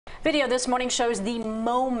Video this morning shows the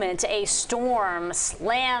moment a storm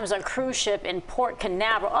slams a cruise ship in Port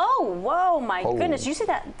Canaveral. Oh, whoa, my goodness. You see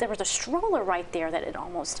that? There was a stroller right there that it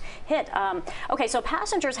almost hit. Okay, so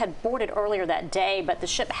passengers had boarded earlier that day, but the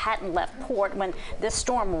ship hadn't left port when this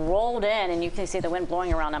storm rolled in, and you can see the wind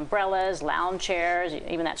blowing around umbrellas, lounge chairs,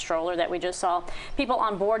 even that stroller that we just saw. People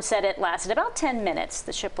on board said it lasted about 10 minutes.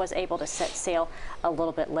 The ship was able to set sail a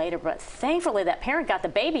little bit later, but thankfully that parent got the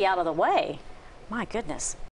baby out of the way. My goodness.